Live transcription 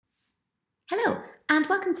and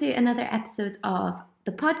welcome to another episode of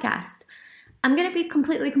the podcast. I'm going to be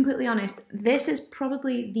completely honest. This is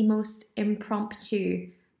probably the most impromptu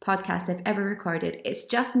podcast I've ever recorded. It's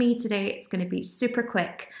just me today. It's going to be super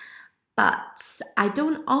quick, but I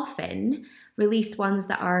don't often release ones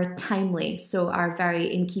that are timely, so are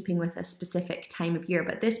very in keeping with a specific time of year,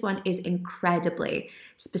 but this one is incredibly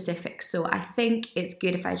specific. So I think it's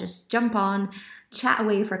good if I just jump on, chat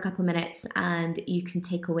away for a couple of minutes, and you can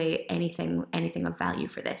take away anything of value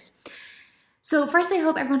for this. So first, I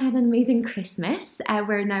hope everyone had an amazing Christmas.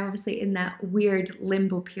 We're now obviously in that weird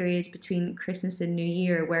limbo period between Christmas and New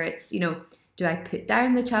Year where it's, do I put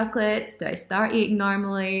down the chocolates? Do I start eating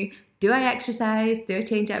normally? Do I exercise? Do I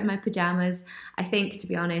change out my pajamas? I think, to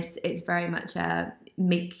be honest, it's very much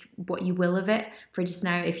make what you will of it for just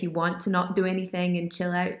now. If you want to not do anything and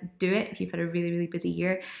chill out, do it. If you've had a really busy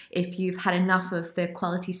year, if you've had enough of the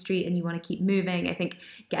quality street and you want to keep moving, I think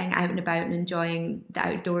getting out and about and enjoying the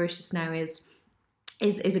outdoors just now is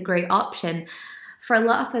a great option. For a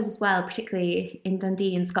lot of us as well, particularly in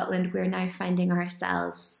Dundee in Scotland, we're now finding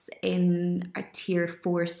ourselves in a tier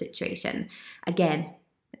 4 situation again.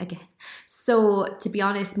 So to be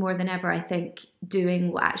honest, more than ever, I think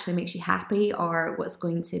doing what actually makes you happy or what's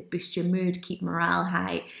going to boost your mood, keep morale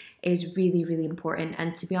high, is really important.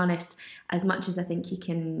 And to be honest, as much as I think you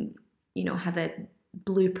can, have a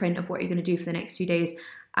blueprint of what you're going to do for the next few days,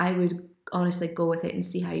 I would honestly go with it and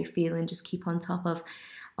see how you feel and just keep on top of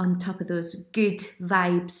those good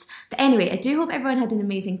vibes. But anyway, I do hope everyone had an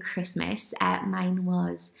amazing Christmas. Mine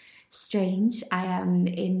was strange. I am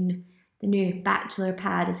in the new bachelor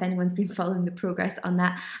pad, if anyone's been following the progress on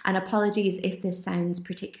that. And apologies if this sounds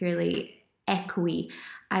particularly echoey.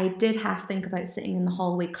 I did have to think about sitting in the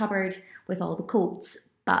hallway cupboard with all the coats.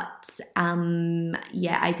 But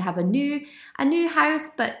I'd have a new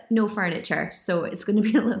house, but no furniture. So it's going to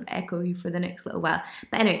be a little bit echoey for the next little while.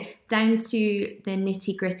 But anyway, down to the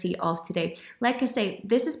nitty gritty of today. Like I say,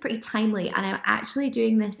 this is pretty timely, and I'm actually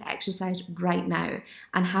doing this exercise right now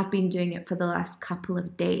and have been doing it for the last couple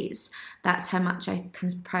of days. That's how much I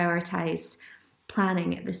kind of prioritize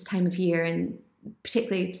planning at this time of year, and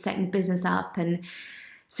particularly setting the business up and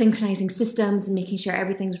synchronizing systems and making sure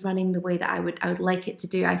everything's running the way that I would like it to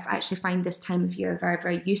do. I actually find this time of year a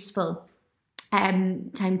very useful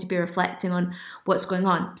time to be reflecting on what's going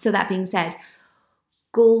on. So that being said,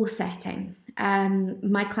 goal setting.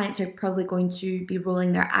 My clients are probably going to be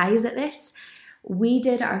rolling their eyes at this. We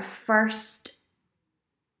did our first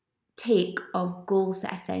take of goal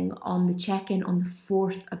setting on the check-in on the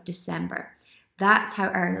 4th of December. That's how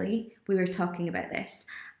early we were talking about this.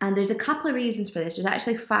 And there's a couple of reasons for this. There's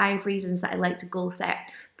actually 5 reasons that I like to goal set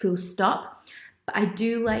full stop. But I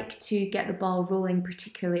do like to get the ball rolling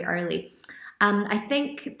particularly early. I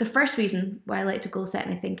think the first reason why I like to goal set,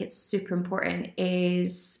 and I think it's super important,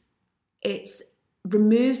 is it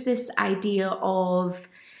removes this idea of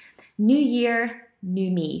new year, new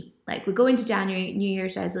me. Like, we go into January, New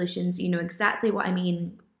Year's resolutions, you know exactly what I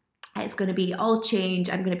mean. It's going to be all change.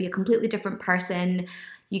 I'm going to be a completely different person.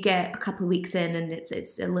 You get a couple of weeks in and it's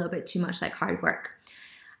a little bit too much like hard work.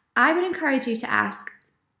 I would encourage you to ask,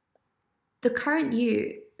 the current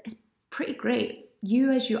you is pretty great.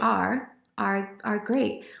 You as you are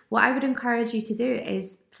great. What I would encourage you to do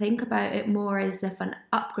is think about it more as if an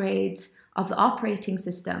upgrade of the operating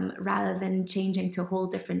system rather than changing to a whole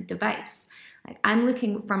different device. Like, I'm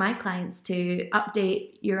looking for my clients to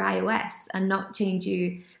update your iOS and not change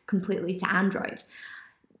you completely to Android.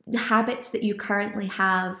 The habits that you currently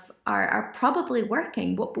have are probably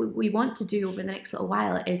working. What we want to do over the next little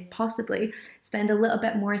while is possibly spend a little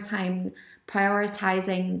bit more time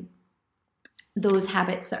prioritizing those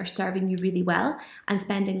habits that are serving you really well and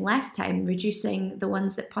spending less time reducing the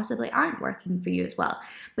ones that possibly aren't working for you as well.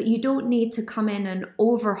 But you don't need to come in and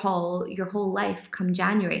overhaul your whole life come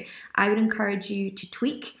January. I would encourage you to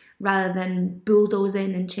tweak rather than bulldoze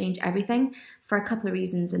in and change everything, for a couple of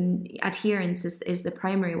reasons, and adherence is the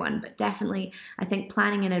primary one. But definitely, I think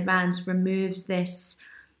planning in advance removes this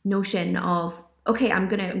notion of, okay, I'm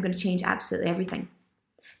gonna change absolutely everything.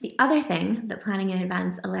 The other thing that planning in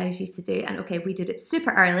advance allows you to do, and okay, we did it super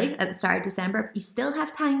early at the start of December, but you still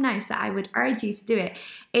have time now, so I would urge you to do it,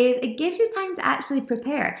 is it gives you time to actually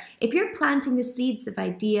prepare. If you're planting the seeds of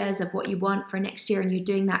ideas of what you want for next year and you're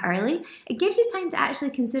doing that early, it gives you time to actually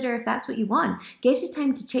consider if that's what you want. It gives you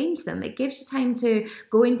time to change them. It gives you time to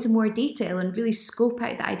go into more detail and really scope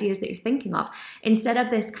out the ideas that you're thinking of, instead of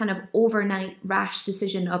this kind of overnight rash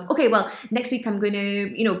decision of, okay, well, next week I'm going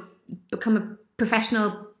to, become a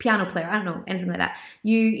professional piano player, I don't know, anything like that.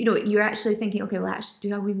 You're actually thinking, okay, well, actually,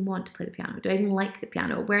 do I even want to play the piano? Do I even like the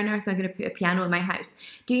piano? Where on earth am I going to put a piano in my house?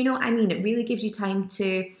 Do you know what I mean? It really gives you time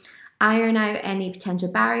to iron out any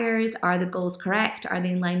potential barriers. Are the goals correct? Are they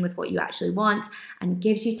in line with what you actually want? And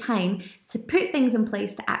gives you time to put things in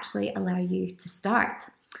place to actually allow you to start.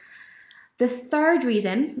 The third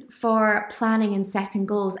reason for planning and setting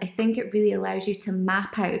goals, I think it really allows you to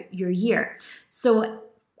map out your year. So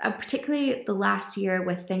particularly the last year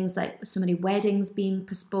with things like so many weddings being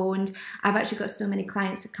postponed. I've actually got so many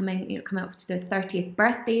clients coming up to their 30th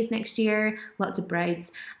birthdays next year, lots of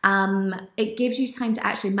brides. It gives you time to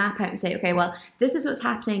actually map out and say, okay, well, this is what's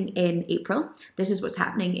happening in April. This is what's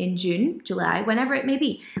happening in June, July, whenever it may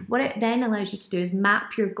be. What it then allows you to do is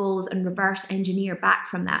map your goals and reverse engineer back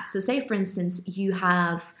from that. So say, for instance, you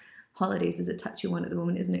have holidays is a touchy one at the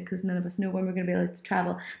moment, isn't it? Because none of us know when we're going to be able to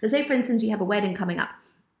travel. But say, for instance, you have a wedding coming up,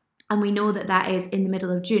 and we know that that is in the middle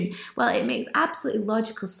of June. Well, it makes absolutely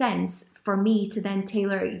logical sense for me to then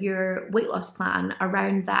tailor your weight loss plan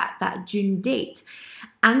around that June date,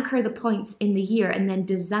 anchor the points in the year, and then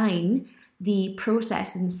design the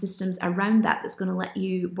process and the systems around that that's going to let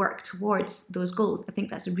you work towards those goals. I think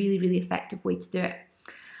that's a really, really effective way to do it.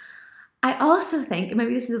 I also think, and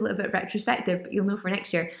maybe this is a little bit retrospective, but you'll know for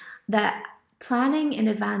next year, that planning in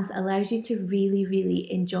advance allows you to really,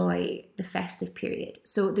 really enjoy the festive period.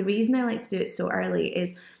 So the reason I like to do it so early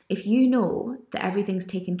is if you know that everything's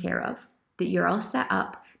taken care of, that you're all set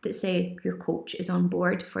up, that say your coach is on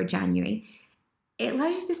board for January, it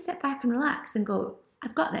allows you to sit back and relax and go,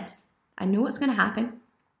 I've got this. I know what's going to happen.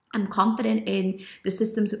 I'm confident in the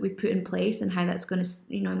systems that we've put in place and how that's going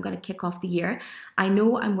to, I'm going to kick off the year. I know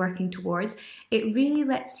what I'm working towards. It really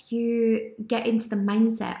lets you get into the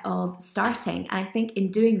mindset of starting. And I think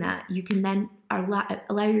in doing that, you can then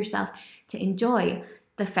allow yourself to enjoy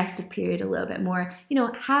the festive period a little bit more.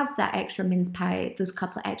 Have that extra mince pie, those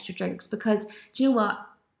couple of extra drinks, because do you know what?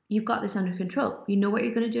 You've got this under control. You know what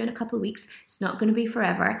you're going to do in a couple of weeks. It's not going to be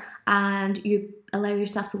forever. And you allow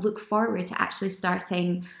yourself to look forward to actually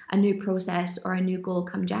starting a new process or a new goal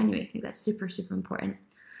come January. I think that's super, super important.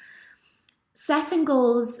 Setting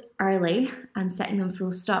goals early and setting them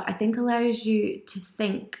full stop, I think allows you to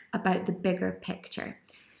think about the bigger picture.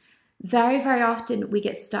 Very, very often we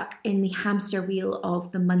get stuck in the hamster wheel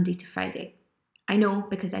of the Monday to Friday. I know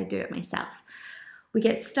because I do it myself. We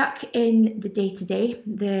get stuck in the day-to-day,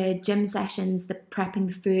 the gym sessions, the prepping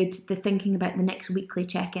the food, the thinking about the next weekly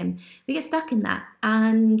check-in. We get stuck in that,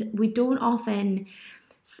 and we don't often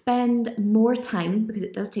spend more time, because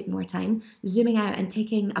it does take more time, zooming out and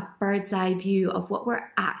taking a bird's eye view of what we're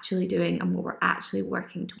actually doing and what we're actually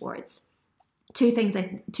working towards. Two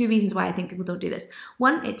reasons why I think people don't do this.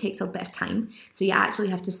 One, it takes a bit of time. So you actually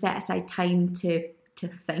have to set aside time to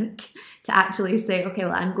think, to actually say, okay,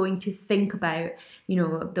 well, I'm going to think about,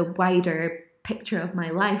 the wider picture of my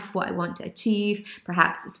life, what I want to achieve.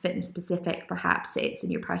 Perhaps it's fitness specific, perhaps it's in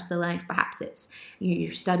your personal life, perhaps it's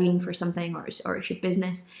you're studying for something, or it's your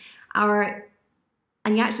business. And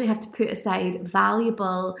you actually have to put aside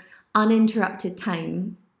valuable, uninterrupted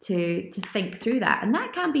time to think through that. And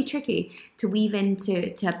that can be tricky to weave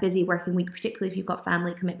into a busy working week, particularly if you've got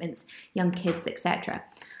family commitments, young kids, etc.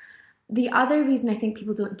 The other reason I think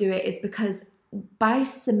people don't do it is because by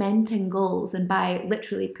cementing goals and by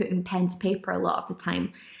literally putting pen to paper a lot of the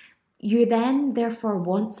time, you then therefore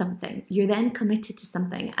want something. You're then committed to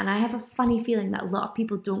something. And I have a funny feeling that a lot of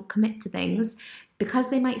people don't commit to things because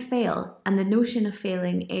they might fail. And the notion of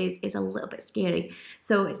failing is a little bit scary.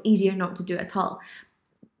 So it's easier not to do it at all.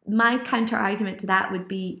 My counter argument to that would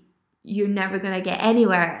be, you're never going to get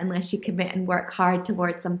anywhere unless you commit and work hard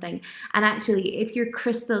towards something. And actually, if you're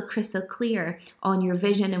crystal clear on your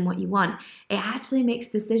vision and what you want, it actually makes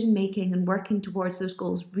decision making and working towards those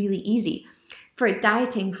goals really easy. For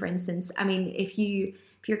dieting, for instance, I mean, if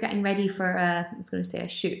you're getting ready for I was going to say a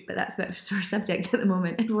shoot, but that's a bit of a sore subject at the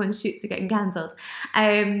moment. Everyone's shoots are getting cancelled.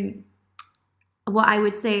 What I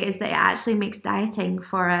would say is that it actually makes dieting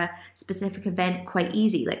for a specific event quite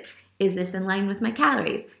easy. Like, is this in line with my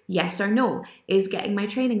calories? Yes or no. Is getting my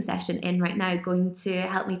training session in right now going to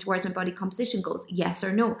help me towards my body composition goals? Yes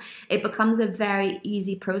or no. It becomes a very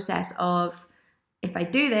easy process of, if I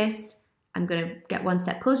do this, I'm going to get one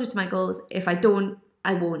step closer to my goals. If I don't,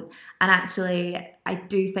 I won't. And actually, I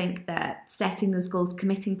do think that setting those goals,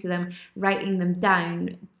 committing to them, writing them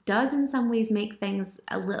down does in some ways make things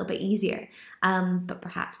a little bit easier. But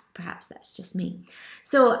perhaps that's just me.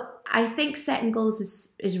 So I think setting goals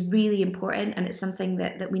is really important, and it's something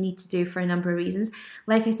that we need to do for a number of reasons.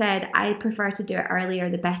 Like I said, I prefer to do it earlier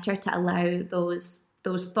the better, to allow those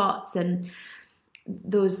thoughts and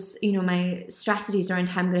those, my strategies around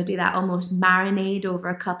how I'm going to do that almost marinade over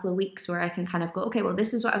a couple of weeks, where I can kind of go, okay, well,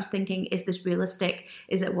 this is what I was thinking. Is this realistic?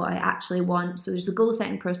 Is it what I actually want? So there's the goal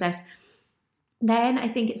setting process. Then I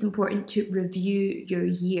think it's important to review your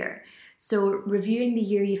year. So reviewing the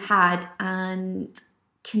year you've had and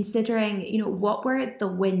considering, what were the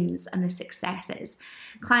wins and the successes.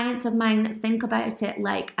 Clients of mine think about it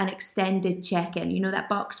like an extended check-in. That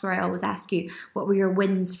box where I always ask you, what were your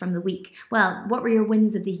wins from the week? Well, what were your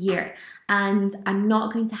wins of the year? And I'm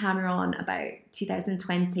not going to hammer on about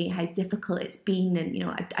 2020, how difficult it's been,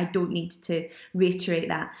 and I don't need to reiterate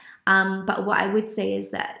that. But what I would say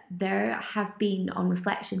is that there have been, on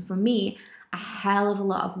reflection for me, a hell of a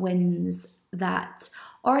lot of wins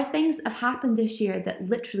or things that have happened this year that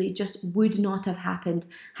literally just would not have happened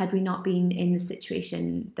had we not been in the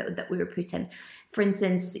situation that we were put in. For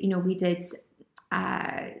instance, we did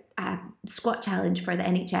a squat challenge for the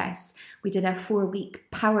NHS. We did a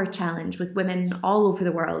 4-week power challenge with women all over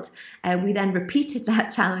the world. We then repeated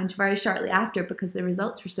that challenge very shortly after because the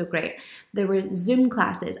results were so great. There were Zoom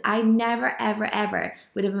classes. I never, ever, ever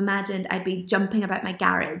would have imagined I'd be jumping about my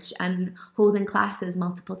garage and holding classes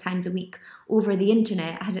multiple times a week over the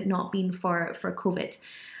internet had it not been for COVID.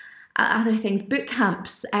 Other things, boot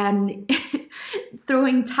camps,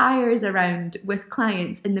 throwing tires around with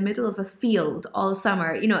clients in the middle of a field all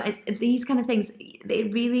summer. It's these kind of things. They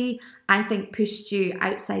really, I think, pushed you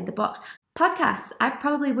outside the box. Podcasts. I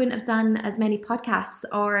probably wouldn't have done as many podcasts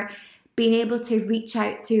or been able to reach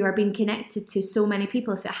out to or been connected to so many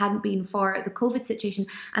people if it hadn't been for the COVID situation,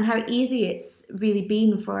 and how easy it's really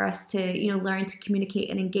been for us to, learn to communicate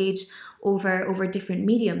and engage over different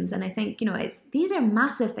mediums. And I think, these are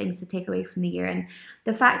massive things to take away from the year. And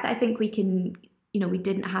the fact that I think we can, we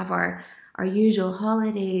didn't have our usual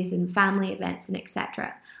holidays and family events and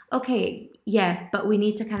etc. Okay, yeah, but we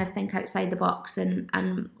need to kind of think outside the box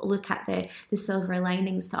and look at the silver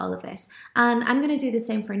linings to all of this. And I'm going to do the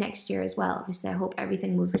same for next year as well. Obviously, I hope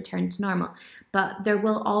everything will return to normal, but there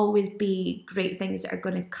will always be great things that are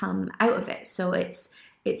going to come out of it. So it's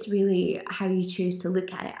really how you choose to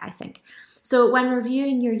look at it, I think. So when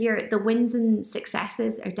reviewing your year, the wins and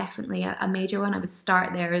successes are definitely a major one. I would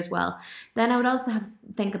start there as well. Then I would also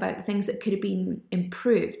think about the things that could have been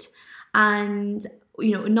improved, and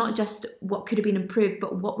not just what could have been improved,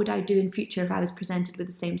 but what would I do in future if I was presented with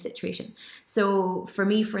the same situation. So for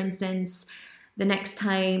me, for instance, the next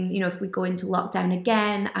time, if we go into lockdown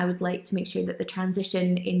again, I would like to make sure that the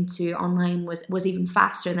transition into online was even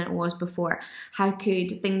faster than it was before. How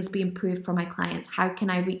could things be improved for my clients? How can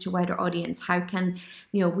I reach a wider audience? How can,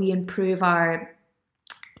 we improve our,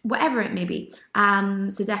 whatever it may be.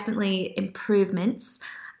 So definitely improvements.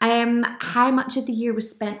 How much of the year was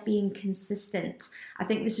spent being consistent? I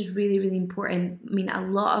think this is really, really important. I mean, a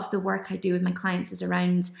lot of the work I do with my clients is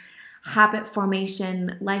around habit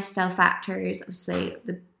formation, lifestyle factors, obviously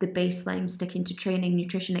the baseline, sticking to training,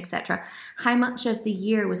 nutrition, etc. How much of the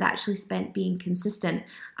year was actually spent being consistent,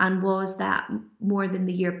 and was that more than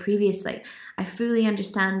the year previously? I fully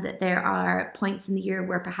understand that there are points in the year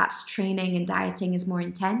where perhaps training and dieting is more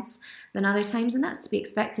intense than other times, and that's to be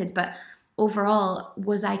expected, but overall,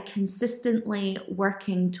 was I consistently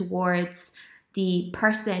working towards the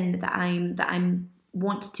person that I'm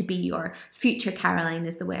want to be, or future Caroline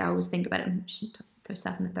is the way I always think about it. I shouldn't talk about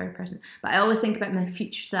myself in the third person, but I always think about my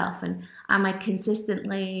future self, and am I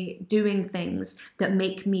consistently doing things that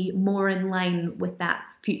make me more in line with that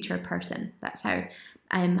future person? That's how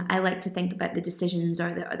I like to think about the decisions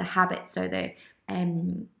or the habits or the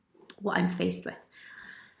what I'm faced with.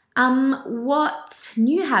 What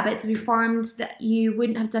new habits have you formed that you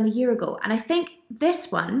wouldn't have done a year ago? And I think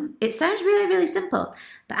this one, it sounds really, really simple,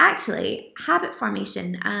 but actually habit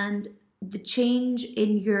formation and the change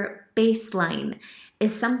in your baseline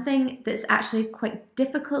is something that's actually quite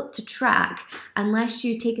difficult to track unless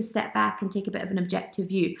you take a step back and take a bit of an objective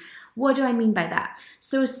view. What do I mean by that?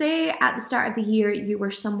 So say at the start of the year, you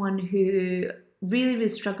were someone who really, really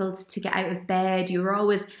struggled to get out of bed. You were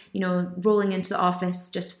always, rolling into the office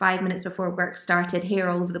just 5 minutes before work started, hair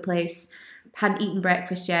all over the place, hadn't eaten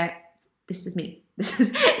breakfast yet. This was me.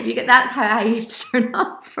 That's how I used to turn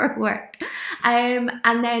up for work. And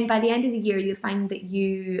then by the end of the year, you find that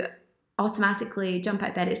you automatically jump out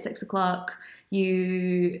of bed at 6 o'clock.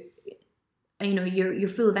 You're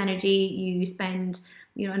full of energy. You spend,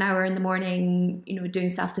 an hour in the morning, doing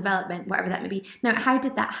self-development, whatever that may be. Now, how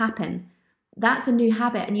did that happen? That's a new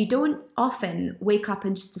habit, and you don't often wake up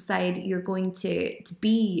and just decide you're going to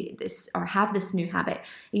be this or have this new habit.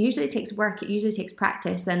 It usually takes work, it usually takes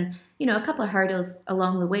practice, and a couple of hurdles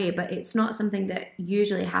along the way, but it's not something that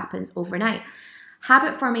usually happens overnight.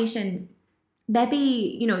 Habit formation, maybe,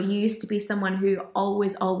 you used to be someone who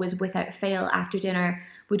always, without fail, after dinner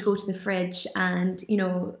would go to the fridge and,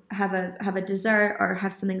 have a dessert or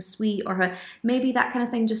have something sweet, or maybe that kind of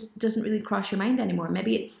thing just doesn't really cross your mind anymore.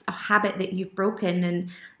 Maybe it's a habit that you've broken and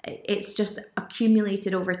it's just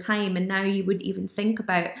accumulated over time, and now you wouldn't even think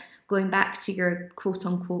about going back to your quote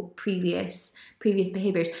unquote previous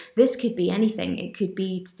behaviors. This could be anything. It could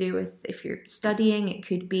be to do with if you're studying, it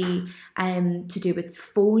could be to do with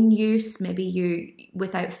phone use. Maybe you,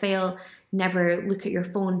 without fail, never look at your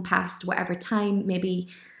phone past whatever time. Maybe,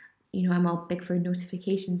 I'm all big for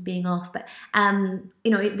notifications being off, but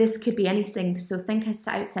this could be anything. So think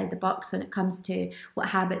outside the box when it comes to what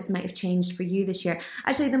habits might have changed for you this year.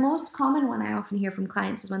 Actually, the most common one I often hear from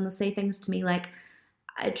clients is when they'll say things to me like,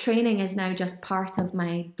 training is now just part of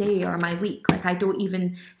my day or my week. Like, I don't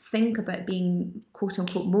even think about being quote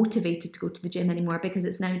unquote motivated to go to the gym anymore because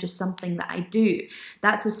it's now just something that I do.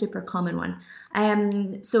 That's a super common one.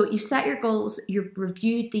 So you've set your goals, you've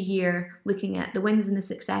reviewed the year, looking at the wins and the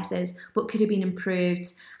successes, what could have been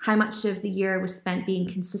improved, how much of the year was spent being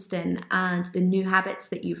consistent, and the new habits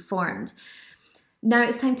that you've formed. Now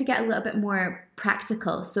it's time to get a little bit more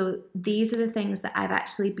practical. So these are the things that I've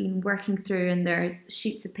actually been working through, and there are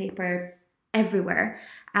sheets of paper everywhere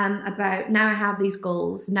about, now I have these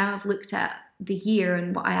goals, now I've looked at the year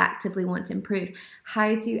and what I actively want to improve.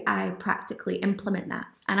 How do I practically implement that?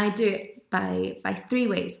 And I do it by 3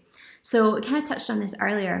 ways. So I kind of touched on this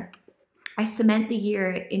earlier. I cement the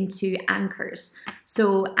year into anchors.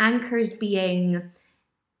 So anchors being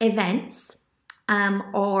events,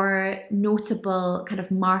 or notable kind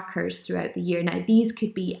of markers throughout the year. Now, these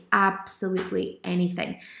could be absolutely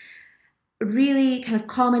anything. Really kind of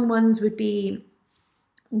common ones would be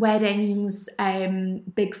weddings,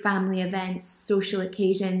 big family events, social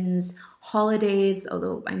occasions, holidays,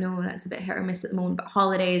 although I know that's a bit hit or miss at the moment, but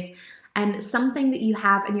holidays, something that you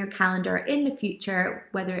have in your calendar in the future,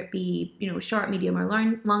 whether it be, short, medium, or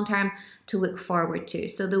long term, to look forward to.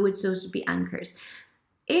 So those would be anchors.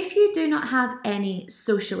 If you do not have any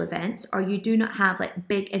social events, or you do not have like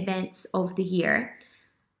big events of the year,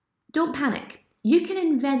 don't panic. You can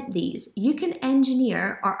invent these. You can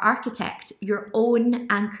engineer or architect your own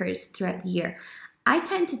anchors throughout the year. I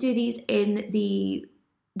tend to do these in the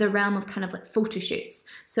realm of kind of like photo shoots.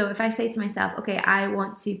 So if I say to myself, okay, I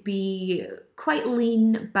want to be quite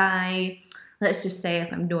lean by, let's just say, I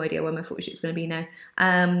have no idea where my photo shoot's going to be now.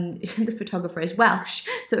 The photographer is Welsh,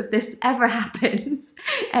 so if this ever happens,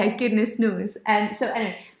 goodness knows. So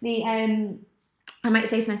anyway, I might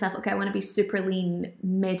say to myself, okay, I want to be super lean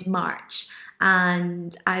mid-March,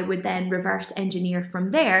 and I would then reverse engineer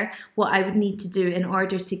from there what I would need to do in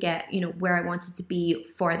order to get, where I wanted to be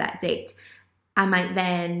for that date. I might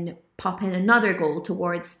then pop in another goal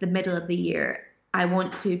towards the middle of the year. I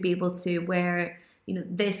want to be able to wear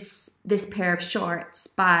this pair of shorts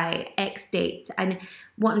by X date. And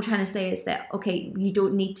what I'm trying to say is that, okay, you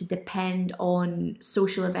don't need to depend on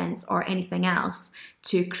social events or anything else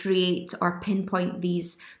to create or pinpoint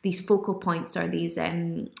these focal points or these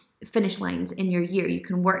finish lines in your year. You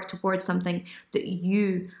can work towards something that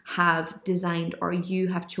you have designed or you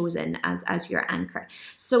have chosen as your anchor.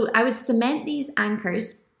 So I would cement these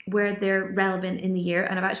anchors where they're relevant in the year.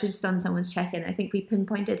 And I've actually just done someone's check-in. I think we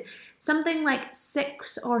pinpointed something like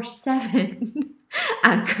 6 or 7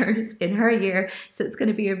 anchors in her year. So it's going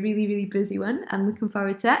to be a really, really busy one. I'm looking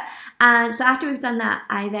forward to it. And so after we've done that,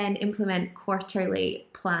 I then implement quarterly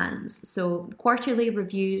plans. So quarterly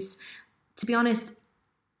reviews, to be honest,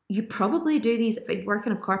 you probably do these if you work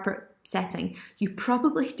in a corporate setting. You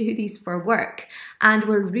probably do these for work, and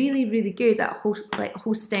we're really, really good at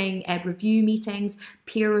hosting review meetings,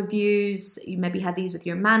 peer reviews. You maybe have these with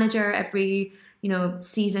your manager every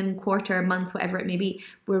season, quarter, month, whatever it may be.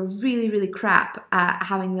 We're really, really crap at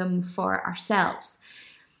having them for ourselves.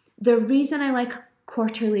 The reason I like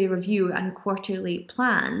quarterly review and quarterly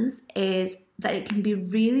plans is that it can be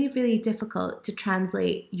really, really difficult to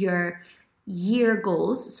translate your year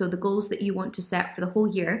goals, so the goals that you want to set for the whole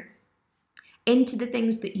year, into the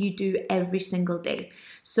things that you do every single day.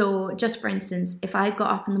 So just for instance, if I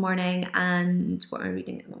got up in the morning and, what am I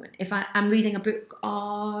reading at the moment? If I'm reading a book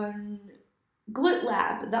on Glute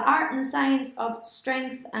Lab, the art and the science of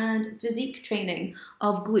strength and physique training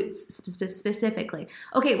of glutes specifically.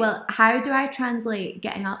 Okay, well, how do I translate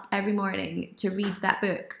getting up every morning to read that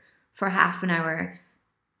book for half an hour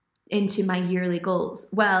into my yearly goals?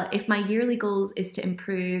 Well, if my yearly goals is to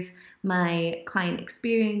improve my client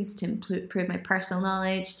experience, to improve my personal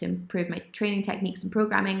knowledge, to improve my training techniques and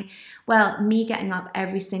programming, well, me getting up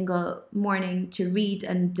every single morning to read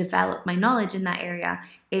and develop my knowledge in that area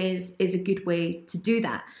is a good way to do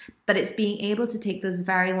that. But it's being able to take those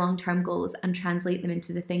very long-term goals and translate them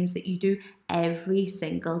into the things that you do every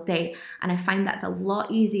single day. And I find that's a lot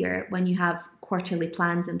easier when you have quarterly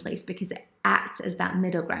plans in place, because it acts as that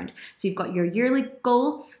middle ground. So you've got your yearly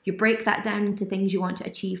goal, you break that down into things you want to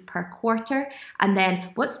achieve per quarter, and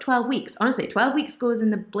then what's 12 weeks? Honestly, 12 weeks goes in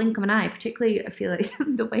the blink of an eye, particularly I feel like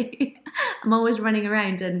the way I'm always running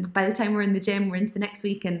around, and by the time we're in the gym, we're into the next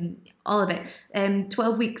week and all of it.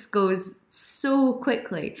 12 weeks goes so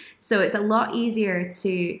quickly. So it's a lot easier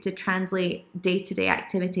to translate day-to-day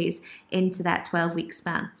activities into that 12-week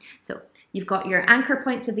span. So you've got your anchor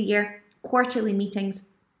points of the year, quarterly meetings,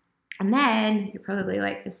 and then you're probably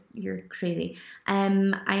like, this, you're crazy.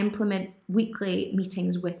 I implement weekly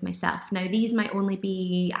meetings with myself. Now, these might only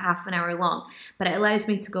be half an hour long, but it allows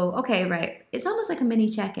me to go, okay, right. It's almost like a mini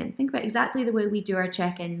check-in. Think about exactly the way we do our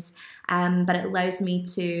check-ins, but it allows me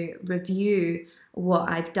to review what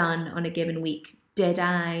I've done on a given week. Did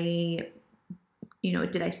I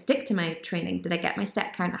stick to my training? Did I get my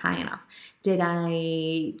step count high enough? Did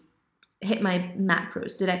I hit my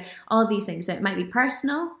macros? All these things. So it might be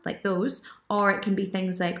personal, like those, or it can be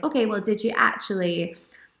things like, okay, well, did you actually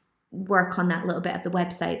work on that little bit of the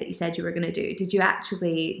website that you said you were going to do? Did you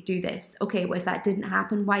actually do this? Okay, well, if that didn't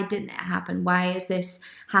happen, why didn't it happen? Why has this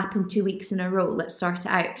happened 2 weeks in a row? Let's sort it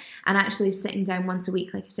out. And actually sitting down once a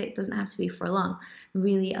week, like I say, it doesn't have to be for long,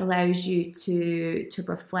 really allows you to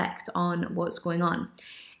reflect on what's going on.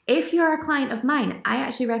 If you're a client of mine, I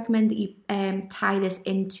actually recommend that you tie this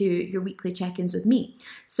into your weekly check-ins with me.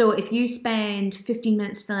 So if you spend 15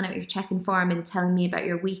 minutes filling out your check-in form and telling me about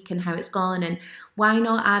your week and how it's gone, and why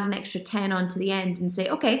not add an extra 10 on to the end and say,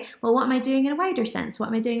 okay, well, what am I doing in a wider sense? What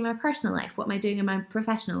am I doing in my personal life? What am I doing in my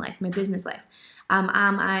professional life, my business life? Am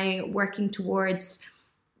I working towards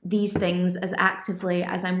these things as actively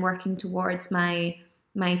as I'm working towards my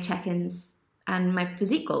check-ins and my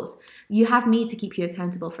physique goals? You have me to keep you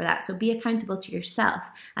accountable for that. So be accountable to yourself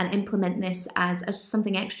and implement this as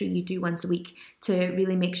something extra you do once a week to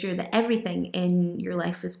really make sure that everything in your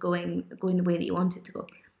life is going the way that you want it to go.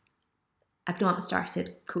 I've not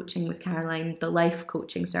started coaching with Caroline, the life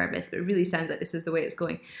coaching service, but it really sounds like this is the way it's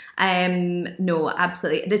going. No,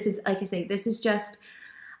 absolutely. This is, like I say, this is just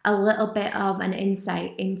a little bit of an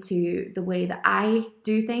insight into the way that I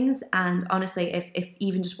do things. And honestly, if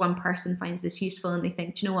even just one person finds this useful and they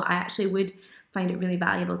think, do you know what, I actually would find it really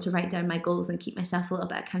valuable to write down my goals and keep myself a little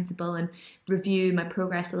bit accountable and review my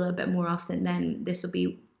progress a little bit more often, then this will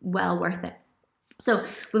be well worth it. So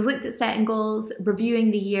we've looked at setting goals, reviewing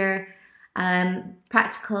the year,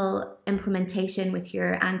 practical implementation with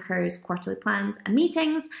your anchors, quarterly plans and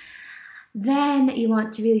meetings. Then you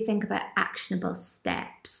want to really think about actionable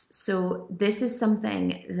steps. So this is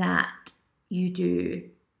something that you do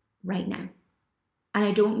right now. And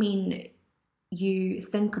I don't mean you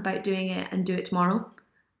think about doing it and do it tomorrow.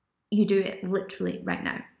 You do it literally right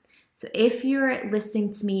now. So if you're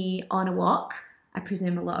listening to me on a walk, I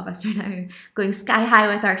presume a lot of us are now going sky high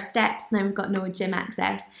with our steps. Now we've got no gym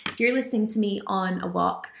access. If you're listening to me on a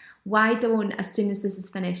walk, why don't, as soon as this is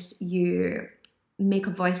finished, you make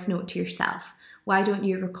a voice note to yourself? Why don't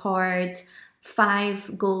you record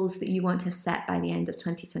 5 goals that you want to have set by the end of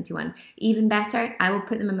 2021? Even better, I will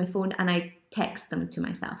put them in my phone and I text them to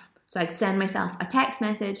myself. So I'd send myself a text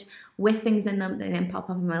message with things in them that then pop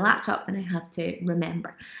up on my laptop and I have to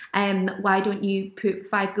remember. Why don't you put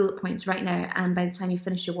 5 bullet points right now, and by the time you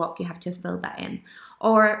finish your walk, you have to fill that in?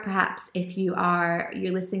 Or perhaps if you're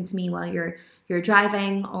listening to me while you're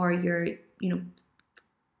driving, or you're,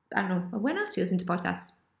 I don't know, when else do you listen to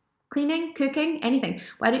podcasts? Cleaning, cooking, anything.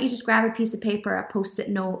 Why don't you just grab a piece of paper, a post-it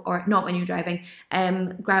note, or not when you're driving,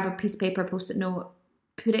 grab a piece of paper, a post-it note,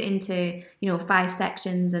 put it into, 5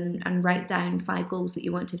 sections and write down 5 goals that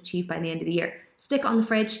you want to achieve by the end of the year. Stick it on the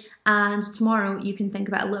fridge, and tomorrow you can think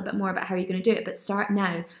about a little bit more about how you're going to do it, but start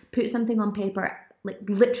now. Put something on paper, like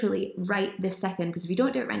literally right this second, because if you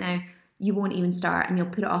don't do it right now, you won't even start, and you'll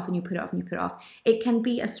put it off and you put it off and you put it off. It can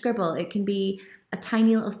be a scribble. It can be a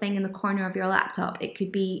tiny little thing in the corner of your laptop. It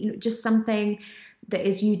could be, just something that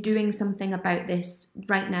is you doing something about this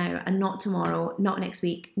right now, and not tomorrow, not next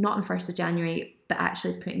week, not on the 1st of January, but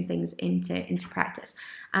actually putting things into practice.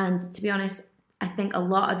 And to be honest, I think a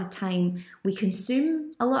lot of the time we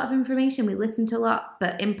consume a lot of information, we listen to a lot,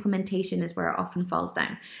 but implementation is where it often falls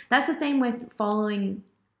down. That's the same with following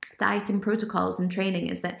dieting protocols and training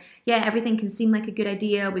is that, yeah, everything can seem like a good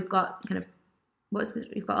idea. We've got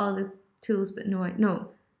we've got all the tools, but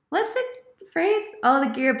what's the phrase? All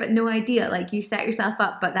the gear, but no idea. Like, you set yourself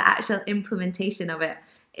up, but the actual implementation of it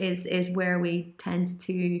is where we tend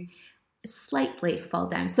to slightly fall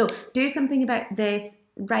down. So do something about this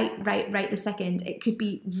right this second. It could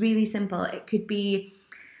be really simple. It could be,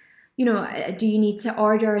 do you need to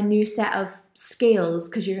order a new set of scales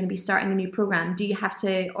because you're going to be starting a new program? Do you have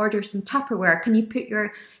to order some Tupperware? Can you put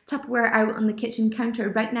your Tupperware out on the kitchen counter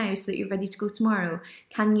right now so that you're ready to go tomorrow?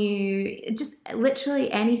 Can you just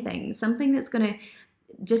literally anything, something that's going to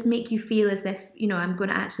just make you feel as if, I'm going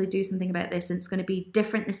to actually do something about this, and it's going to be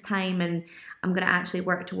different this time, and I'm going to actually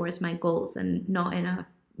work towards my goals and not in a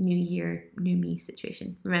new year, new me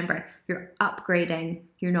situation. Remember, you're upgrading,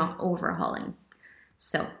 you're not overhauling.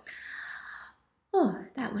 So,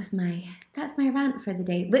 that's my rant for the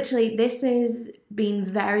day. Literally, this has been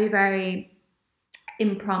very, very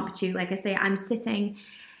impromptu. Like I say, I'm sitting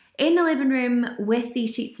in the living room with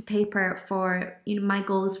these sheets of paper for my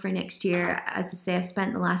goals for next year. As I say, I've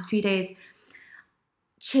spent the last few days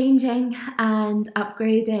changing and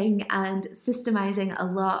upgrading and systemizing a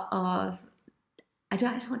lot of, I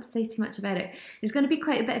don't actually want to say too much about it. There's going to be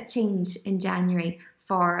quite a bit of change in January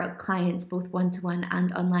for clients, both one-to-one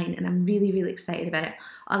and online, and I'm really, really excited about it.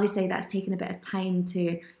 Obviously, that's taken a bit of time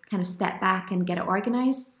to kind of step back and get it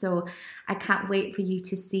organized, so I can't wait for you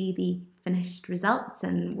to see the finished results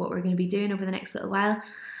and what we're going to be doing over the next little while.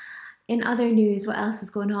 In other news, what else is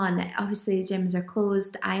going on? Obviously, the gyms are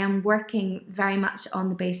closed. I am working very much on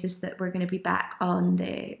the basis that we're going to be back in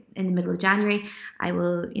the middle of January. I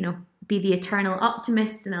will, be the eternal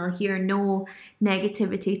optimist, and I'll hear no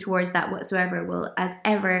negativity towards that whatsoever. Well, as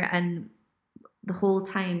ever, and the whole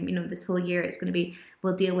time, this whole year, it's going to be,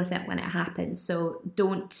 we'll deal with it when it happens. So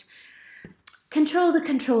don't control the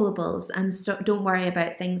controllables, and so don't worry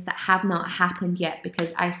about things that have not happened yet,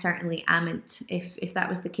 because I certainly amn't. If that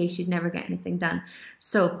was the case, you'd never get anything done.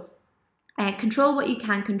 So control what you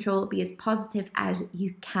can control, be as positive as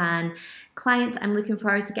you can. Clients, I'm looking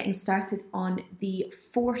forward to getting started on the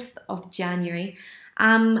 4th of January.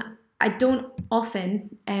 I don't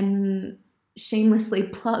often shamelessly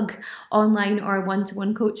plug online or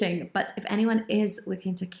one-to-one coaching, but if anyone is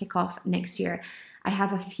looking to kick off next year, I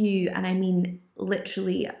have a few, and I mean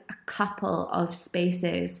literally a couple of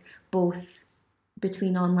spaces, both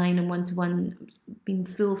between online and one-to-one, been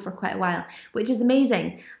full for quite a while, which is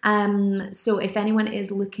amazing. So if anyone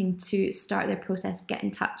is looking to start their process, get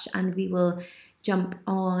in touch and we will jump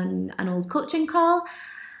on an old coaching call.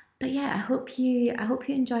 But yeah, I hope you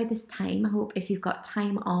enjoyed this time. I hope if you've got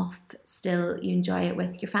time off still, you enjoy it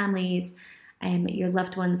with your families, your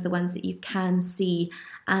loved ones, the ones that you can see.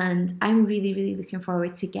 And I'm really, really looking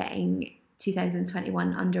forward to getting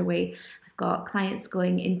 2021 underway. Got clients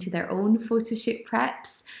going into their own photo shoot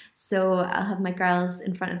preps, so I'll have my girls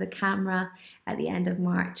in front of the camera at the end of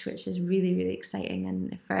March, which is really, really exciting.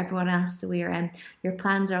 And for everyone else, your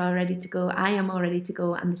plans are all ready to go. I am all ready to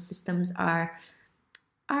go, and the systems are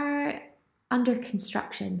under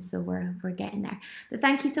construction, so we're getting there. But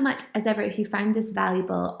thank you so much as ever. If you found this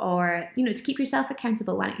valuable, or to keep yourself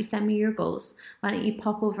accountable, why don't you send me your goals? Why don't you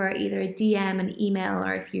pop over either a DM, an email,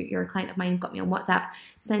 or if you're a client of mine, got me on WhatsApp,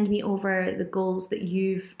 send me over the goals that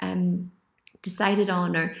you've decided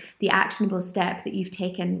on, or the actionable step that you've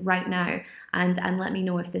taken right now, and let me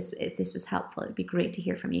know if this was helpful. It'd be great to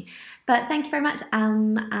hear from you. But thank you very much,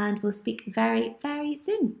 and we'll speak very, very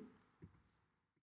soon.